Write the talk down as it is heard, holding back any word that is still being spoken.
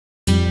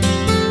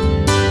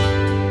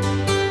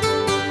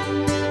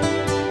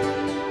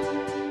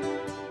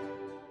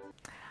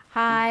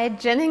Hi,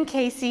 Jen and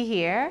Casey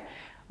here.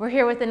 We're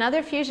here with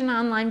another Fusion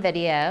Online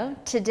video.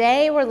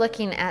 Today we're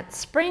looking at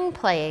spring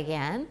play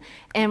again,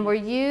 and we're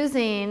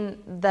using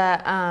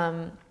the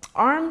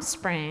arm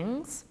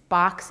springs,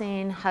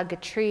 boxing, hug a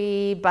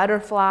tree,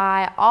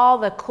 butterfly, all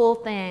the cool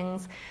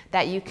things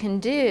that you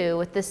can do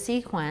with this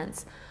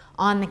sequence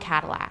on the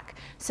Cadillac.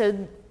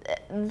 So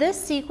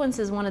this sequence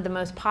is one of the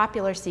most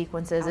popular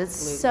sequences. Absolutely.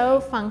 It's so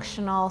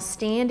functional,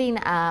 standing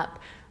up,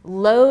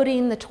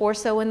 loading the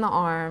torso and the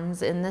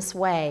arms in this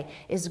way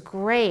is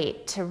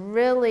great to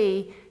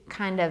really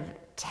kind of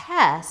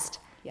test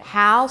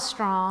how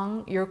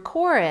strong your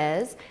core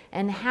is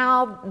and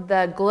how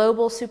the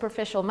global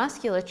superficial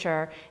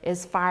musculature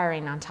is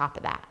firing on top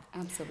of that.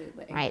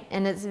 Absolutely. Right,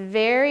 and it's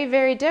very,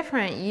 very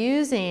different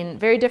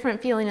very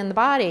different feeling in the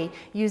body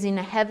using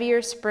a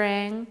heavier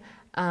spring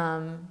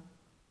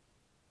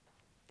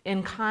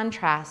in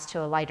contrast to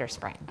a lighter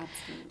spring.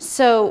 Absolutely.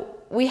 So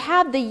we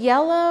have the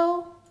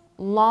yellow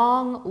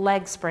long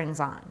leg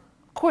springs on.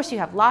 Of course, you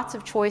have lots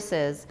of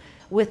choices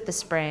with the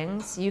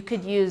springs. You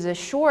could use a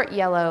short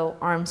yellow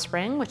arm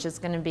spring, which is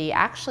going to be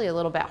actually a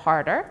little bit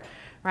harder,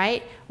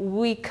 right?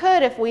 We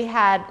could, if we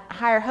had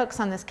higher hooks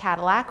on this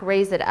Cadillac,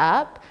 raise it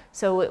up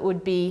so it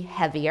would be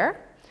heavier.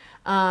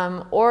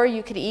 Or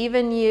you could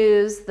even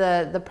use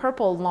the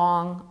purple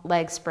long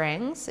leg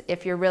springs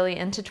if you're really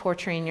into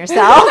torturing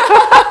yourself.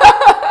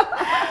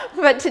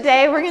 But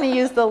today we're going to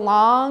use the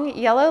long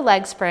yellow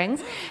leg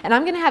springs, and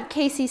I'm going to have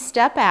Casey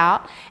step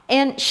out,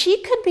 and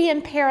she could be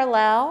in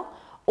parallel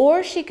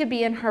or she could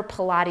be in her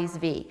Pilates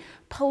V.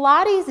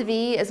 Pilates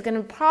V is going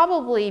to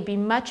probably be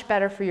much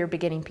better for your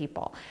beginning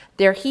people.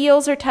 Their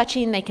heels are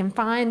touching, they can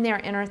find their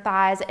inner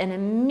thighs, and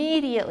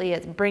immediately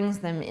it brings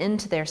them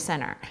into their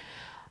center.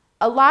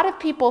 A lot of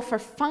people for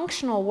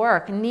functional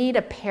work need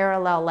a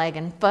parallel leg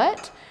and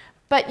foot,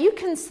 but you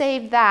can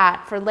save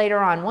that for later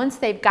on once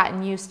they've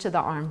gotten used to the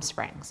arm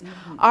springs.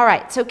 All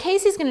right, so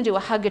Casey's going to do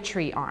a hug a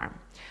tree arm.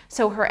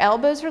 So her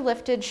elbows are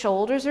lifted,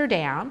 shoulders are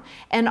down,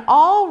 and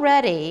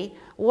already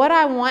what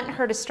I want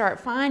her to start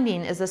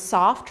finding is a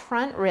soft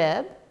front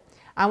rib.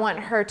 I want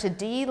her to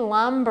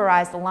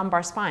de-lumberize the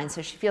lumbar spine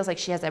so she feels like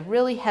she has a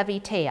really heavy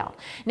tail.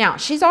 Now,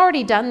 she's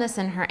already done this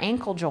in her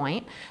ankle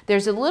joint.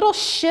 There's a little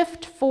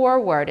shift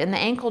forward in the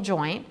ankle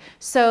joint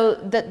so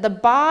that the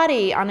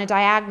body on a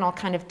diagonal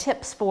kind of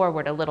tips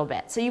forward a little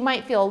bit. So you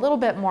might feel a little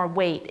bit more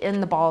weight in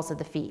the balls of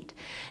the feet.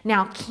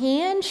 Now,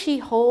 can she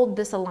hold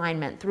this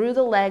alignment through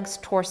the legs,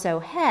 torso,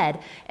 head,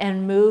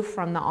 and move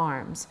from the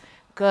arms?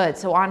 Good.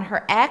 So on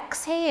her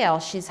exhale,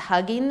 she's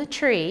hugging the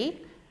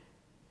tree.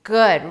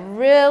 Good,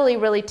 really,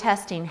 really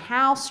testing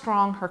how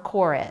strong her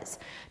core is.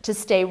 To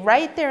stay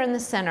right there in the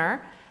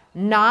center,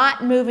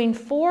 not moving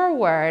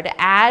forward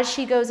as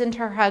she goes into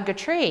her hug a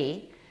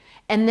tree,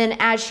 and then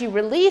as she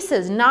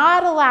releases,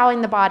 not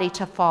allowing the body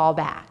to fall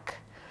back.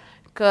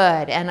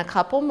 Good, and a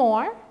couple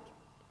more.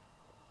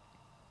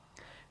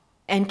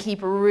 And keep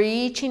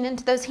reaching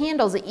into those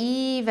handles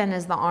even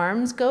as the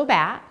arms go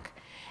back.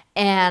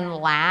 And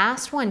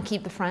last one,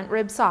 keep the front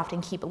rib soft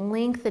and keep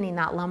lengthening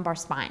that lumbar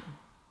spine.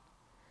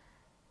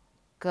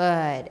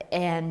 Good,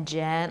 and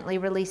gently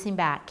releasing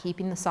back,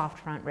 keeping the soft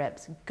front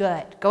ribs.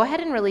 Good, go ahead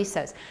and release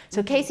those.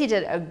 So Casey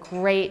did a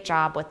great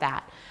job with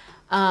that.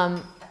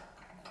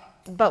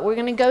 But we're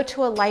gonna go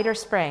to a lighter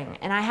spring,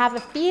 and I have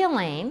a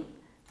feeling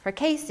for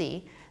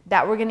Casey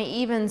that we're gonna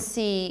even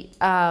see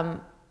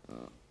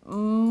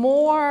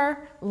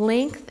more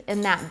length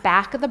in that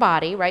back of the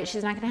body, right?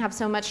 She's not gonna have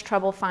so much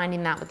trouble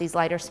finding that with these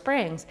lighter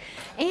springs.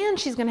 And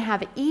she's gonna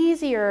have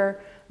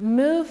easier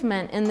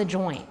movement in the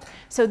joint.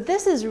 So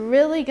this is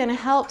really going to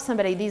help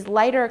somebody. These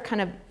lighter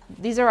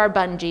these are our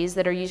bungees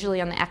that are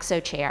usually on the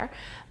exo chair,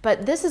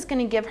 but this is going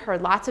to give her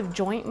lots of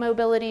joint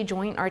mobility,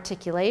 joint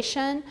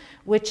articulation,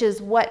 which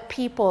is what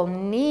people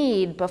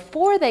need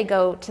before they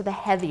go to the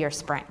heavier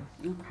spring.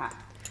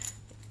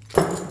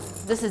 Okay.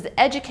 This is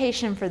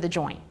education for the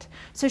joint.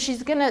 So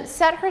she's going to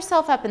set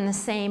herself up in the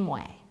same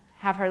way.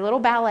 Have her little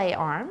ballet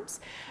arms.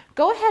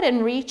 Go ahead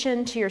and reach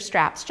into your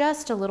straps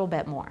just a little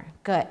bit more.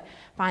 Good.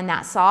 Find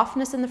that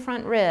softness in the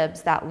front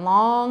ribs, that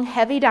long,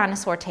 heavy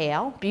dinosaur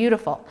tail.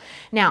 Beautiful.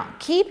 Now,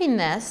 keeping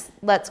this,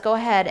 let's go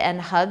ahead and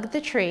hug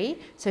the tree.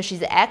 So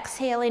she's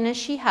exhaling as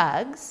she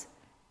hugs.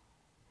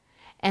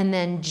 And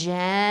then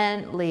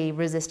gently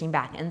resisting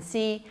back. And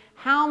see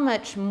how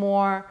much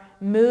more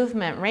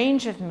movement,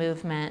 range of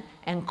movement,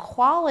 and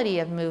quality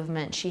of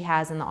movement she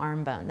has in the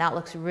arm bone. That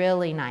looks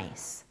really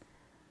nice.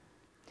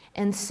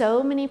 And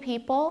so many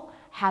people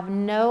have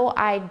no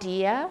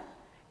idea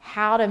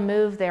how to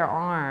move their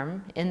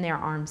arm in their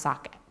arm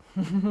socket.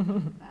 That's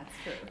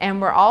true.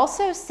 And we're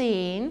also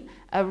seeing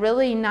a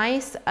really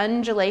nice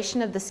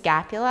undulation of the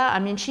scapula. I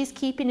mean, she's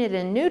keeping it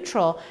in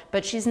neutral,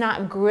 but she's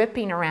not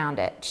gripping around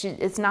it.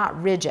 It's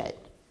not rigid.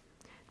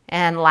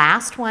 And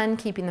last one,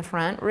 keeping the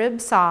front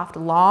rib soft,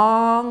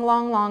 long,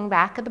 long, long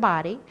back of the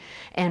body,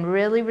 and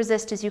really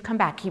resist as you come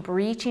back. Keep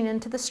reaching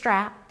into the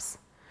straps.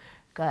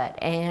 Good,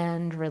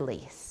 and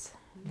release.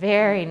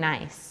 Very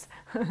nice.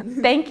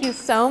 Thank you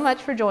so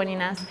much for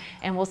joining us,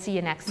 and we'll see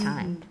you next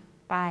time.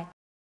 Bye.